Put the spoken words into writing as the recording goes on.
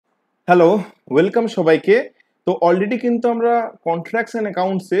Hello, welcome সবাইকে। তো already কিন্তু আমরা কন্ট্রাক্টস অ্যান্ড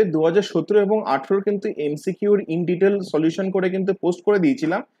অ্যাকাউন্টসে 2017 এবং 18 কিন্তু এমসিকিউর ইন ডিটেল সলিউশন করে কিন্তু পোস্ট করে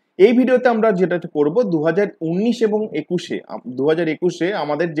দিয়েছিলাম। এই ভিডিওতে আমরা যেটা করব 2019 এবং 21-এ 2021-এ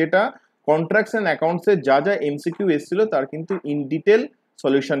আমাদের যেটা কন্ট্রাক্টস অ্যান্ড অ্যাকাউন্টসে যা যা এমসিকিউ এসেছিল তার কিন্তু ইন ডিটেল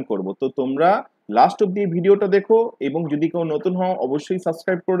সলিউশন করব। তো তোমরা লাস্ট অব্দি এই ভিডিওটা দেখো এবং যদি কেউ নতুন হও অবশ্যই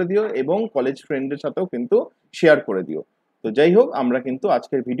সাবস্ক্রাইব করে দিও এবং কলেজ ফ্রেন্ডের সাথেও কিন্তু শেয়ার করে দিও। তো যাই হোক, আমরা কিন্তু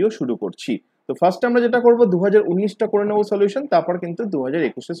আজকের ভিডিও শুরু করছি। তো ফার্স্ট আমরা যেটা করবো 2019টা করে নেবো সলিউশন, তারপর কিন্তু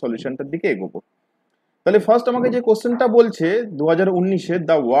 2021-এর সলিউশনটার দিকে এগোবো। তাহলে ফার্স্ট আমাকে যে কোশ্চেনটা বলছে 2019-এ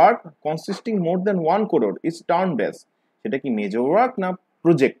the work consisting more then 1 crore is termed as, সেটা কি মেজর ওয়ার্ক না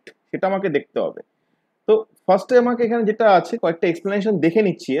প্রজেক্ট, সেটা আমাকে দেখতে হবে। তো ফার্স্টে আমাকে এখানে যেটা আছে কয়েকটা এক্সপ্লেনেশন দেখে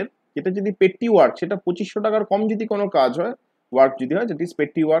নিচ্ছি এর। যেটা যদি পেটি ওয়ার্ক, সেটা 2500 টাকার কম যদি কোনো কাজ হয়, ওয়ার্ক যদি হয়, যেটি ইজ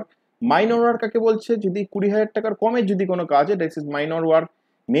পেটি ওয়ার্ক। মাইনর ওয়ার্ক কাকে বলছে, যদি 20,000 টাকার কমের যদি কোনো কাজ হয়, that is minor work.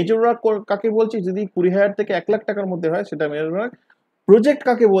 Major work কাকে বলছে, যদি 20,000 থেকে 1 লাখ টাকার মধ্যে হয়, সেটা মেজর ওয়ার্ক। প্রজেক্ট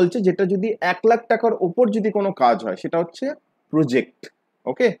কাকে বলছে, যেটা যদি 1 লাখ টাকার ওপর যদি কোনো কাজ হয়, সেটা হচ্ছে প্রজেক্ট।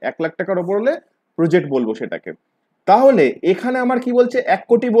 ওকে, 1 লাখ টাকার ওপর হলে প্রজেক্ট বলবো সেটাকে। তাহলে এখানে আমার কি বলছে, 1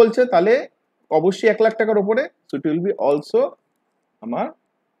 কোটি বলছে, তাহলে অবশ্যই 1 লাখ টাকার উপরে, so it will be also আমার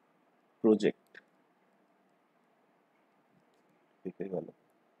প্রজেক্ট।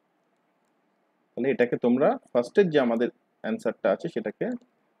 তাহলে এটাকে তোমরা ফার্স্টের যে আমাদের অ্যান্সারটা আছে সেটাকে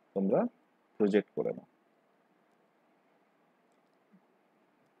তোমরা প্রজেক্ট করে নাও।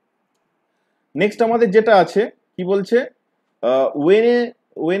 নেক্সট আমাদের যেটা আছে কি বলছে,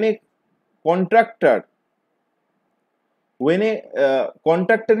 when a contractor when a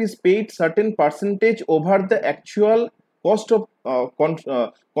contractor is paid certain percentage over the actual cost of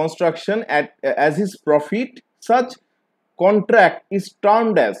construction as his profit, such contract is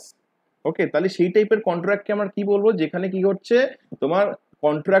termed as। ওকে, তাহলে সেই টাইপের কন্ট্রাক্টকে আমরা কি বলবো, যেখানে কি হচ্ছে তোমার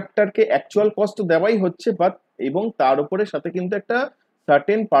কন্ট্রাক্টরকে অ্যাকচুয়াল কস্ট দেওয়াই হচ্ছে, বাট এবং তার উপরে সাথে কিন্তু একটা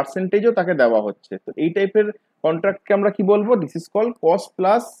সার্টেন পার্সেন্টেজও তাকে দেওয়া হচ্ছে। তো এই টাইপের কন্ট্রাক্টকে আমরা কি বলবো, this is called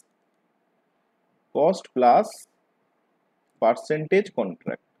cost plus percentage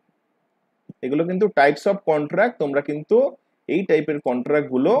contract. এগুলো কিন্তু টাইপস অফ কন্ট্রাক্ট, তোমরা কিন্তু এই টাইপের কন্ট্রাক্ট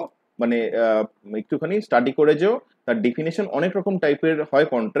গুলো মানে একটুখানি স্টাডি করে যেও। তার ডেফিনেশন অনেক রকম টাইপের হয়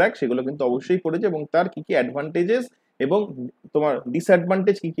কন্ট্রাক্ট, সেগুলো কিন্তু অবশ্যই পড়েছে, এবং তার কি কি অ্যাডভান্টেজেস এবং তোমার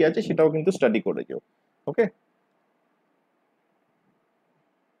ডিসঅ্যাডভান্টেজ কি কি আছে সেটাও কিন্তু স্টাডি করে যেও। ওকে,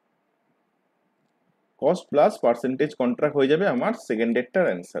 কস্ট প্লাস পার্সেন্টেজ কন্ট্রাক্ট হয়ে যাবে আমার সেকেন্ড ডেটটার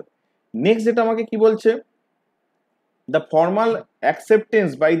অ্যান্সার। নেক্সট যেটা আমাকে কি বলছে, the formal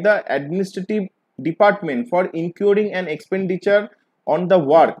acceptance by the administrative department for incurring an expenditure on the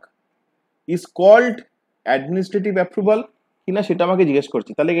work is called administrative approval কিনা সেটা আমাকে জিজ্ঞেস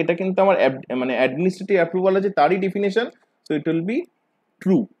করছি। তাহলে এটা কিন্তু আমার মানে অ্যাডমিনিস্ট্রেটিভ অ্যাপ্রুভাল আছে, তারই definition, so it will be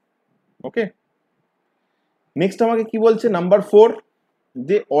true. Okay, next আমাকে কি বলছে, number 4,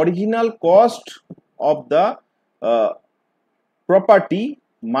 the original cost of the property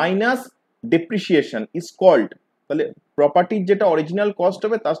minus depreciation is called। তাহলে প্রপার্টির যেটা অরিজিনাল কস্ট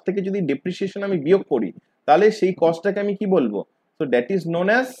হবে তার থেকে যদি ডেপ্রিসিয়েশন আমি বিয়োগ করি, তাহলে সেই কস্টটাকে আমি কি বলবো, so that is known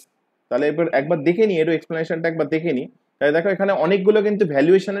as. তাহলে এবার একবার দেখে নি, এর এক্সপ্লেনেশনটা একবার দেখে নি। তাহলে দেখো এখানে অনেকগুলো কিন্তু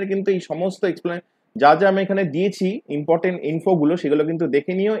ভ্যালুয়েশনের কিন্তু এই সমস্ত যা যা আমি এখানে দিয়েছি ইম্পর্টেন্ট ইনফোগুলো, সেগুলো কিন্তু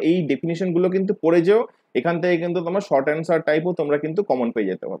দেখে নিও। এই ডেফিনেশনগুলো কিন্তু পড়ে যেও, এখান থেকে কিন্তু তোমার শর্ট অ্যান্সার টাইপও তোমরা কিন্তু কমন পেয়ে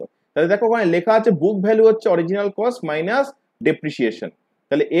যেতে পারো। তাহলে দেখো ওখানে লেখা আছে বুক ভ্যালু হচ্ছে অরিজিনাল কস্ট মাইনাস ডেপ্রিসিয়েশন।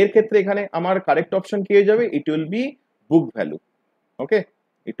 তাহলে এর ক্ষেত্রে এখানে আমার কারেক্ট অপশন কি হয়ে যাবে, it will be book value. Okay,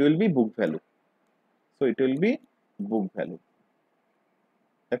 it will be book value, so it will be book value.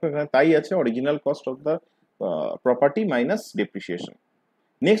 দেখো এখানে তাই আছে, original cost of the property minus depreciation.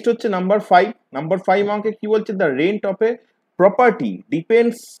 Next হচ্ছে নাম্বার 5। নাম্বার 5 আমাকে কি বলছে, the rent of A property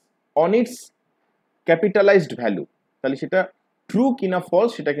depends on it's capitalised value. তাহলে সেটা ট্রু কিনা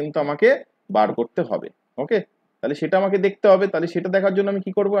ফলস সেটা কিন্তু আমাকে বার করতে হবে। ওকে, তাহলে সেটা আমাকে দেখতে হবে। তাহলে সেটা দেখার জন্য আমি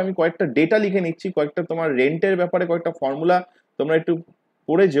কি করব, আমি কয়েকটা ডেটা লিখে নিচ্ছি, কয়েকটা তোমার রেন্টের ব্যাপারে কয়েকটা ফর্মুলা তোমরা একটু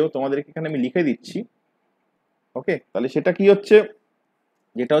পড়ে যেও, তোমাদেরকে এখানে আমি লিখে দিচ্ছি। ওকে, তাহলে সেটা কি হচ্ছে,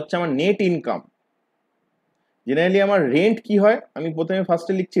 যেটা হচ্ছে আমার নেট ইনকাম। জেনারেলি আমার রেন্ট কি হয়, আমি প্রথমে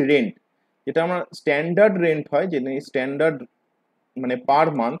ফার্স্টে লিখছি রেন্ট, যেটা আমার স্ট্যান্ডার্ড রেন্ট হয়, যে স্ট্যান্ডার্ড মানে পার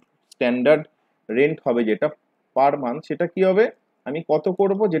মান্থ স্ট্যান্ডার্ড রেন্ট হবে যেটা পার মান্থ, সেটা কি হবে, আমি কত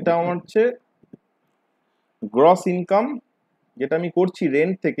করব, যেটা আমার হচ্ছে গ্রস ইনকাম, যেটা আমি করছি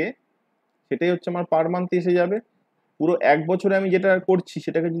রেন্ট থেকে, সেটাই হচ্ছে আমার পার মান্থ এসে যাবে। পুরো 1 বছরে আমি যেটা করছি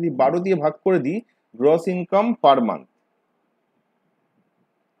সেটাকে যদি 12 দিয়ে ভাগ করে দিই, গ্রস ইনকাম পার মান্থ।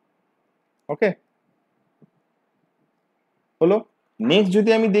 ওকে, হলো। নেক্সট যদি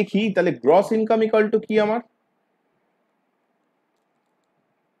আমি দেখি, তাহলে গ্রস ইনকাম ইকুয়াল টু কি আমার,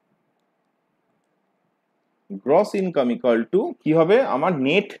 গ্রস ইনকাম ইকুয়াল টু কি হবে আমার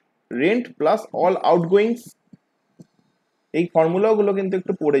নেট রেন্ট প্লাস অল আউটগোয়িংস। এই ফর্মুলাগুলো কিন্তু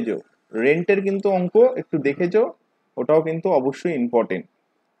একটু পড়ে যাও, রেন্টের কিন্তু অঙ্ক একটু দেখে যাও, ওটাও কিন্তু অবশ্যই ইম্পর্টেন্ট।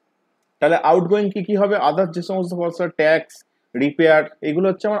 তাহলে আউটগোয়িং কি কি হবে, আদার যে সমস্ত খরচা, ট্যাক্স, রিপেয়ার, এগুলো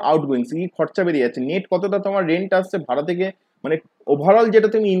হচ্ছে আমার আউটগোয়িং, কি খরচা বেরিয়ে যাচ্ছে। নেট কতটা তোমার রেন্ট আসছে ভাড়া থেকে, মানে ওভারঅল যেটা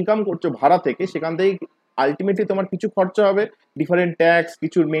তুমি ইনকাম করছো ভাড়া থেকে, সেখান থেকে আলটিমেটলি তোমার কিছু খরচা হবে, ডিফারেন্ট ট্যাক্স,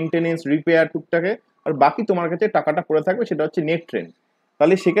 কিছু মেনটেনেন্স, রিপেয়ার টুকটাকে, আর বাকি তোমার কাছে টাকাটা পড়ে থাকবে, সেটা হচ্ছে নেট রেন্ট।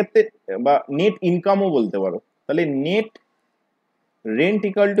 তাহলে সেক্ষেত্রে বা নেট ইনকামও বলতে পারো। তাহলে নেট রেন্ট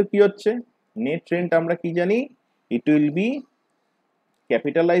ইকুয়াল টু কি হচ্ছে, নেট রেন্ট আমরা কি জানি, it will be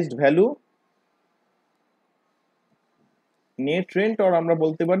capitalised value net rent, আর আমরা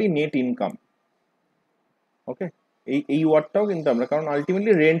বলতে পারি নেট ইনকাম। ওকে, এই ওয়ার্ডটাও কিন্তু আমরা, কারণ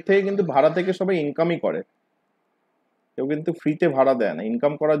আলটিমেটলি রেন্ট থেকে কিন্তু ভাড়া থেকে সবাই ইনকামই করে, কেউ কিন্তু ফ্রিতে ভাড়া দেয় না,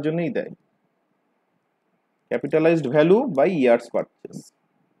 ইনকাম করার জন্যই দেয়। Capitalised value by years purchase.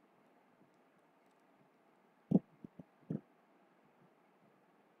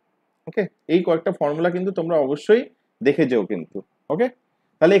 ওকে, এই কয়েকটা ফর্মুলা কিন্তু তোমরা অবশ্যই দেখে যেও কিন্তু। ওকে,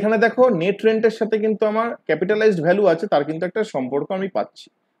 তাহলে এখানে দেখো নেট রেন্টের সাথে কিন্তু আমার ক্যাপিটালাইজড ভ্যালু আছে, তার কিন্তু একটা সম্পর্ক আমি পাচ্ছি।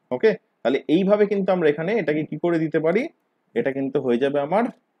 ওকে, তাহলে এইভাবে কিন্তু আমরা এখানে এটাকে কি করে দিতে পারি, এটা কিন্তু হয়ে যাবে আমার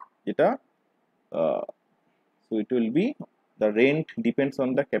যেটা so it will be the rent depends on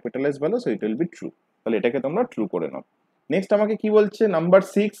the capitalized value, so it will be true। তাহলে এটাকে তোমরা ট্রু করে নাও। নেক্সট আমাকে কি বলছে, নাম্বার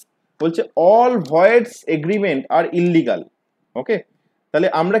 6 বলছে অল ভয়েডস এগ্রিমেন্ট আর ইললিগাল। ওকে, তাহলে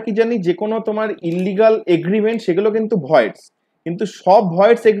আমরা কি জানি, যে কোনো তোমার ইললিগাল এগ্রিমেন্ট সেগুলো কিন্তু ভয়েডস, কিন্তু সব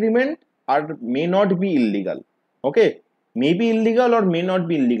ভয়েডস agreement R may not be illegal. Okay, may be illegal or may not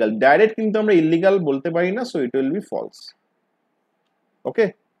be illegal, direct কিন্তু আমরা ইললিগাল বলতে পারি না, so it will be false. ওকে,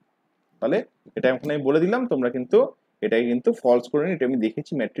 তাহলে এটা এখন আমি বলে দিলাম, তোমরা কিন্তু এটাকে কিন্তু ফলস করে নিও, এটা আমি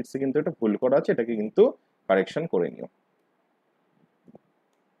দেখেছি ম্যাট্রিক্সে কিন্তু এটা ভুল করা আছে, এটাকে কিন্তু কারেকশন করে নিও।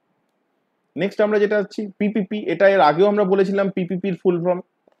 নেক্সট আমরা যেটা হচ্ছে পিপিপি, এটা এর আগেও আমরা বলেছিলাম পিপিপির ফুল ফর্ম,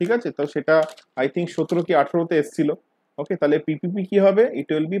 ঠিক আছে, তো সেটা আই থিঙ্ক 17 কি 18তে এসেছিল। ওকে, তাহলে পিপিপি কি হবে, it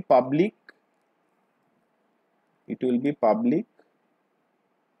will be public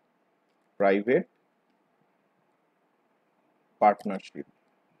private partnership.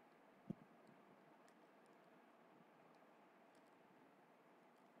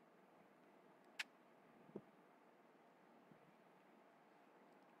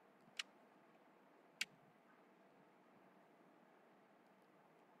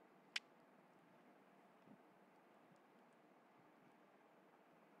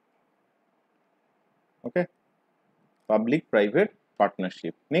 Okay, public private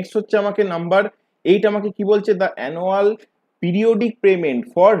partnership. Next হচ্ছে আমাকে নাম্বার 8, আমাকে কি বলছে, the annual periodic payment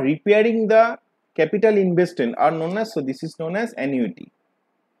for repairing the capital investment are known as, so this is known as annuity.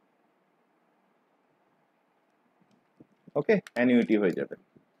 Okay, annuity হয়ে যাবে,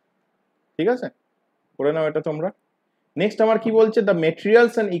 ঠিক আছে, করে নাও এটা তোমরা। নেক্সট আমার কি বলছে, the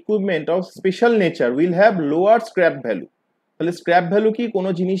materials and equipment of special nature will have lower scrap value. তাহলে স্ক্র্যাপ ভ্যালু কি, কোনো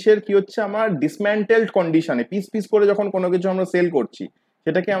জিনিসের কি হচ্ছে আমার ডিসম্যান্টেলড কন্ডিশনে পিস পিস করে যখন কোনো কিছু আমরা সেল করছি,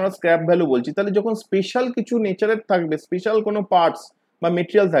 সেটাকে আমরা স্ক্র্যাপ ভ্যালু বলছি। তাহলে যখন স্পেশাল কিছু নেচারের থাকবে, স্পেশাল কোনো পার্টস বা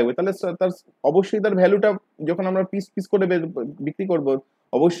মেটেরিয়াল থাকবে, তাহলে তার অবশ্যই তার ভ্যালুটা যখন আমরা পিস পিস করে বিক্রি করব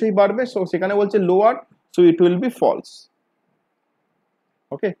অবশ্যই বাড়বে, সো সেখানে বলছে lower, so it will be false.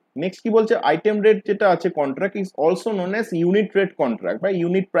 Okay, next কি বলছে, আইটেম রেট যেটা আছে contract is also known as unit rate contract বা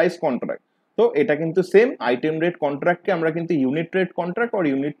ইউনিট প্রাইস কন্ট্রাক্ট। তো এটা কিন্তু সেম, আইটেম রেট কন্ট্রাক্টকে আমরা কিন্তু ইউনিট রেট কন্ট্রাক্ট আর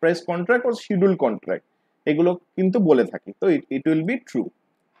ইউনিট প্রাইস কন্ট্রাক্ট আর শিডিউল কন্ট্রাক্ট এগুলো কিন্তু বলে থাকি, তো it will be true.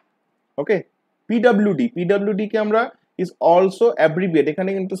 Okay, PWD কে আমরা ইজ অলসো অ্যাব্রিভিয়েট, এখানে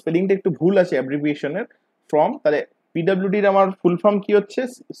কিন্তু স্পেলিংটা একটু ভুল আছে অ্যাব্রিভিয়েশনের ফ্রম, তাহলে পিডব্লিউডির আমার ফুল ফর্ম কি হচ্ছে,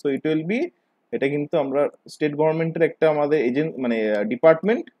 সো ইট উইল বি, এটা কিন্তু আমরা স্টেট গভর্নমেন্টের একটা আমাদের এজেন্ট মানে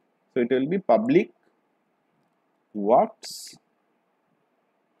department, so it will be public works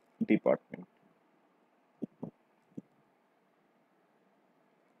department.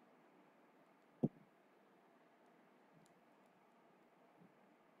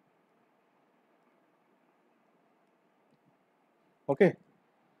 Okay,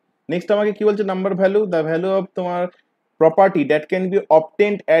 next আমাকে কি বলছে, number value, the value of তোমার property that can be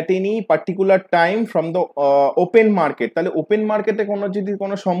obtained at any particular time from the open market. তাহলে ওপেন মার্কেটে কোনো যদি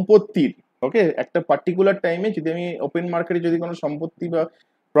কোনো সম্পত্তির, ওকে, একটা পার্টিকুলার টাইমে যদি আমি ওপেন মার্কেটে যদি কোনো সম্পত্তি বা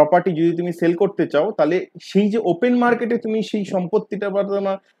প্রপার্টি যদি তুমি সেল করতে চাও, তাহলে সেই যে ওপেন মার্কেটে তুমি সেই সম্পত্তিটা বা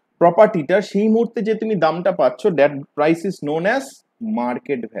তোমার প্রপার্টিটা সেই মুহূর্তে যে তুমি দামটা পাচ্ছ, that price is known as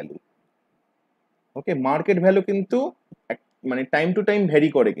market value. Okay, market value কিন্তু মানে টাইম টু টাইম ভ্যারি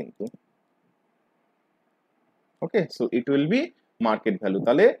করে কিন্তু। ওকে, so it will be market value.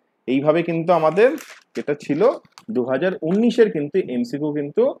 তাহলে এইভাবে কিন্তু আমাদের যেটা ছিল 2019-এর কিন্তু এমসিকিউ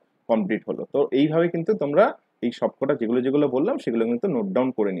কিন্তু কমপ্লিট হলো। তো এইভাবে কিন্তু তোমরা এই সবকটা যেগুলো যেগুলো বললাম সেগুলো কিন্তু নোট ডাউন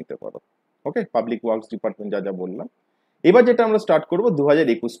করে নিতে পারো। ওকে, পাবলিক ওয়ার্কস ডিপার্টমেন্ট যা যা বললাম। এবার যেটা আমরা স্টার্ট করব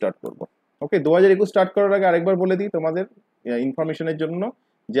 2021 স্টার্ট করব। ওকে, 2021 স্টার্ট করার আগে আরেকবার বলে দিই তোমাদের ইনফরমেশনের জন্য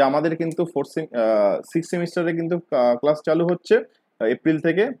যে আমাদের কিন্তু সিক্স সেমিস্টারে কিন্তু ক্লাস চালু হচ্ছে এপ্রিল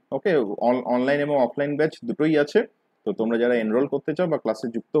থেকে। ওকে, অনলাইন এবং অফলাইন ব্যাচ দুটোই আছে। তো তোমরা যারা এনরোল করতে চাও বা ক্লাসে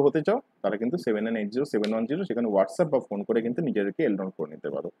যুক্ত হতে চাও তারা কিন্তু 7980 710 সেখানে হোয়াটসঅ্যাপ বা ফোন করে কিন্তু নিজেদেরকে এনরোল করে নিতে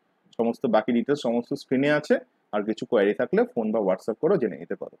পারো। সমস্ত বাকি ডিটেলস সমস্ত স্ক্রিনে আছে, আর কিছু কোয়ারি থাকলে ফোন বা হোয়াটসঅ্যাপ করে জেনে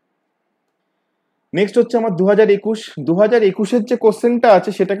নিতে পারো। নেক্সট হচ্ছে আমার 2021-এর যে কোশ্চেনটা আছে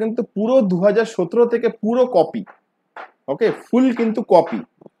সেটা কিন্তু পুরো 2017 থেকে পুরো কপি। ওকে, ফুল কিন্তু কপি।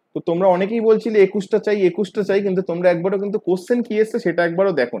 তো তোমরা অনেকেই বলছিলে 21টা চাই, কিন্তু তোমরা একবারও কিন্তু কোশ্চেন কি এসছে সেটা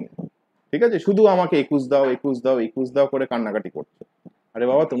একবারও দেখোনি। ঠিক আছে, শুধু আমাকে 21 দাও 21 দাও 21 দাও করে কান্নাকাটি করছো। আরে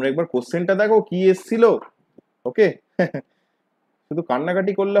বাবা, তোমরা একবার কোশ্চেনটা দেখো কি এসছিল। ওকে, শুধু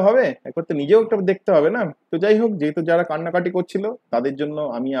কান্নাকাটি করলে হবে, একবার তো নিজেও একটা দেখতে হবে না। তো যাই হোক, যেহেতু যারা কান্নাকাটি করছিল তাদের জন্য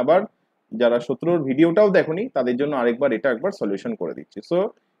আমি আবার, যারা 17-র ভিডিওটাও দেখোনি তাদের জন্য আরেকবার এটা একবার সলিউশন করে দিচ্ছি। So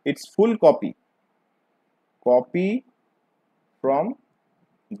it's full copy from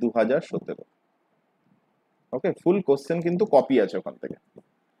 2017। Okay, full question কিন্তু কপি আছে ওখান থেকে।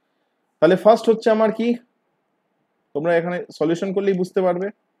 তাহলে ফার্স্ট হচ্ছে আমার কি, তোমরা এখানে সলিউশন করলেই বুঝতে পারবে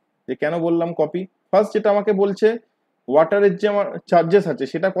যে কেন বললাম কপি। ফার্স্ট যেটা আমাকে বলছে ওয়াটারের যে আমার চার্জেস আছে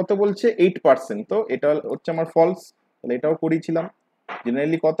সেটা কত বলছে 8%। তো এটা হচ্ছে আমার ফলস, তাহলে এটাও করিয়েছিলাম।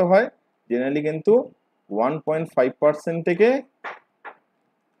 জেনারেলি কত হয়, জেনারেলি কিন্তু 1.5% থেকে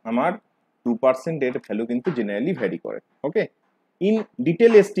আমার 2% এর ভ্যালু কিন্তু জেনারেলি ভ্যারি করে। ওকে, in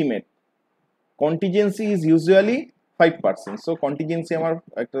detail estimate contingency is usually 5%। So contingency আমার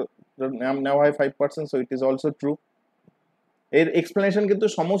একটা নেওয়া হয় 5%, so it is also true. এর এক্সপ্লেনেশন কিন্তু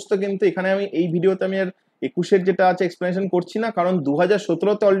সমস্ত কিন্তু এখানে আমি এই ভিডিওতে আমি আর 21-এর যেটা আছে এক্সপ্লেনেশন করছি না, কারণ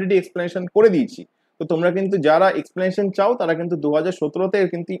 2017-তে অলরেডি এক্সপ্লেনেশন করে দিয়েছি। তো তোমরা কিন্তু যারা এক্সপ্লেনেশন চাও তারা কিন্তু 2017-তে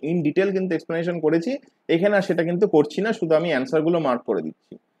কিন্তু ইন ডিটেল কিন্তু এক্সপ্লেনেশন করেছি, এখানে আর সেটা কিন্তু করছি না, শুধু আমি অ্যান্সার গুলো মার্ক করে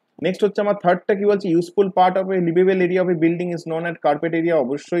দিচ্ছি। নেক্সট হচ্ছে আমার থার্ডটা কি বলছে, useful part of A liveable area of A building is non at carpet area.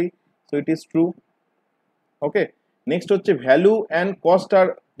 অবশ্যই, so it is true. Okay, next হচ্ছে value and cost R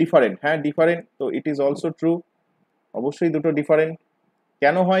different. হ্যাঁ, ডিফারেন্ট, তো ইট ইজ অলসো ট্রু। অবশ্যই দুটো ডিফারেন্ট।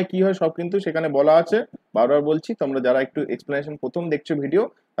 কেন হয় কি হয় সব কিন্তু সেখানে বলা আছে, বারবার বলছি, তোমরা যারা একটু এক্সপ্লেনেশন প্রথম দেখছো ভিডিও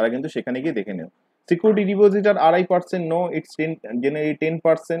তারা কিন্তু সেখানে গিয়ে দেখে নিও। Security deposit R 2.5%, no it's generally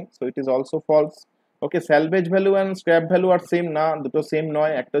 10%, so it is also false. Okay, salvage value and scrap value R same না, দুটো সেম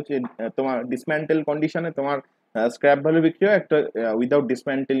নয়। একটা হচ্ছে তোমার ডিসম্যান্টেল কন্ডিশনে তোমার স্ক্র্যাপ ভ্যালু বিক্রি হয়, একটা উইদাউট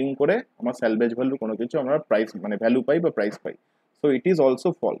ডিসম্যান্টেলিং করে আমার স্যালভেজ ভ্যালু কোনো কিছু আমরা প্রাইস মানে ভ্যালু পাই বা price pi. So it is also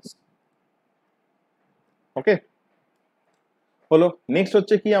false. ওকে, হলো। নেক্সট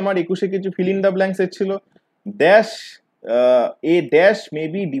হচ্ছে কি আমার 21-এ কিছু ফিল ইন দ্য ব্ল্যাঙ্কস এর ছিল। Dash a dash may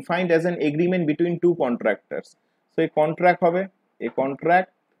be defined as an agreement between two contractors. So এই কন্ট্রাক্ট হবে, এ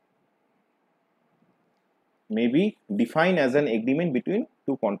contract may be defined as an agreement between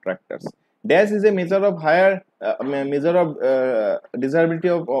two contractors. Dash is a measure of desirability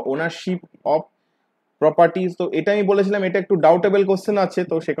of ownership of properties. তো এটা আমি বলেছিলাম এটা একটু ডাউটেবল question আছে,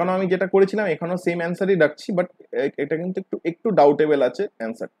 তো সেখানেও আমি যেটা করেছিলাম এখানেও সেম অ্যান্সারই রাখছি, বাট এটা কিন্তু একটু একটু ডাউটেবল আছে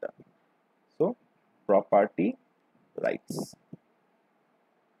অ্যান্সারটা। So property rights.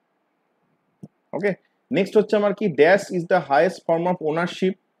 ওকে, নেক্সট হচ্ছে আমার কি, dash is the highest form of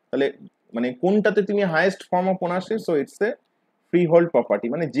ownership. তাহলে মানে কোনটাতে তুমি highest form of ownership, so it's a free hold property,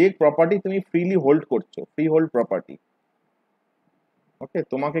 মানে যে প্রপার্টি তুমি ফ্রিলি হোল্ড করছো, ফ্রি হোল্ড প্রপার্টি। ওকে,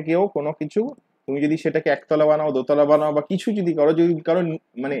 তোমাকে কেউ কোনো কিছু, তুমি যদি সেটাকে একতলা বানাও দোতলা বানাও বা কিছু যদি করো, যদি কারো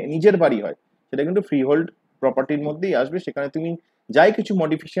মানে নিজের বাড়ি হয় সেটা কিন্তু ফ্রি হোল্ড প্রপার্টির মধ্যেই আসবে। সেখানে তুমি যাই কিছু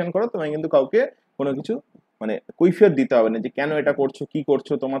মডিফিকেশন করো তোমায় কিন্তু কাউকে কোনো কিছু মানে কৈফিয়ত দিতে হবে না যে কেন এটা করছো কি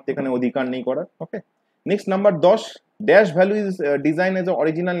করছো, তোমার তো এখানে অধিকার নেই করার। ওকে, next number 10, dash value is design age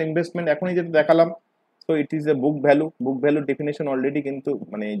original investment. এখনই যেটা দেখালাম, so it is a book value. বুক ভ্যালুর ডেফিনেশন অলরেডি কিন্তু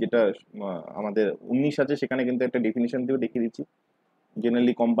মানে যেটা আমাদের 19 আছে সেখানে কিন্তু একটা ডেফিনেশন দিয়েও দেখিয়ে দিচ্ছি।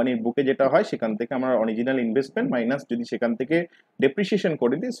 জেনারেলি কোম্পানির বুকে যেটা হয় সেখান থেকে আমার অরিজিনাল ইনভেস্টমেন্ট মাইনাস যদি সেখান থেকে ডেপ্রিসিয়েশন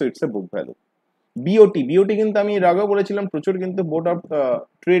করে দিই, so it's a book value. BOT কিন্তু আমি এর আগেও বলেছিলাম প্রচুর কিন্তু বোর্ড অফ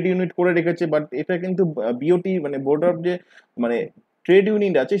ট্রেড ইউনিট করে রেখেছে, বাট এটা কিন্তু বিওটি মানে বোর্ড অফ যে মানে ট্রেড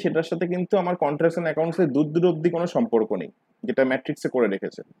ইউনিট আছে সেটার সাথে কিন্তু আমার কন্ট্রাকশন অ্যাকাউন্টসের দূর অব্দি কোনো সম্পর্ক নেই, যেটা ম্যাট্রিক্সে করে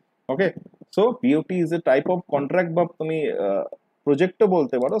রেখেছে। ওকে, so BOT is a type of contract বা তুমি প্রজেক্টও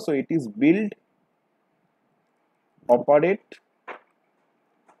বলতে পারো। So it is build, operate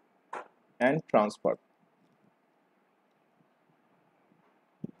and transfer.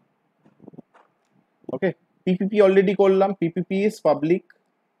 Okay, PPP already করলাম, PPP is public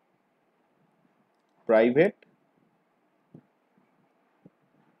private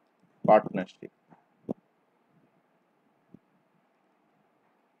partnership.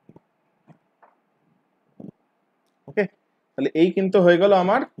 ওকে, তাহলে এই কিন্তু হয়ে গেল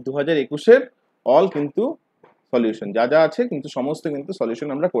আমার 2021-এর অল কিন্তু সলিউশন, যা যা আছে কিন্তু সমস্ত কিন্তু সলিউশন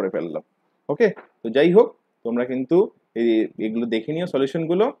আমরা করে ফেললাম। ওকে, তো যাই হোক তোমরা কিন্তু এগুলো দেখে নিও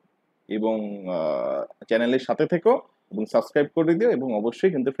সলিউশনগুলো, এবং চ্যানেলের সাথে থেকো এবং সাবস্ক্রাইব করে দিও, এবং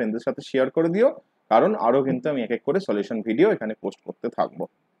অবশ্যই কিন্তু ফ্রেন্ডদের সাথে শেয়ার করে দিও, কারণ আরো কিন্তু আমি এক এক করে সলিউশন ভিডিও এখানে পোস্ট করতে থাকবো।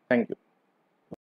 Thank you.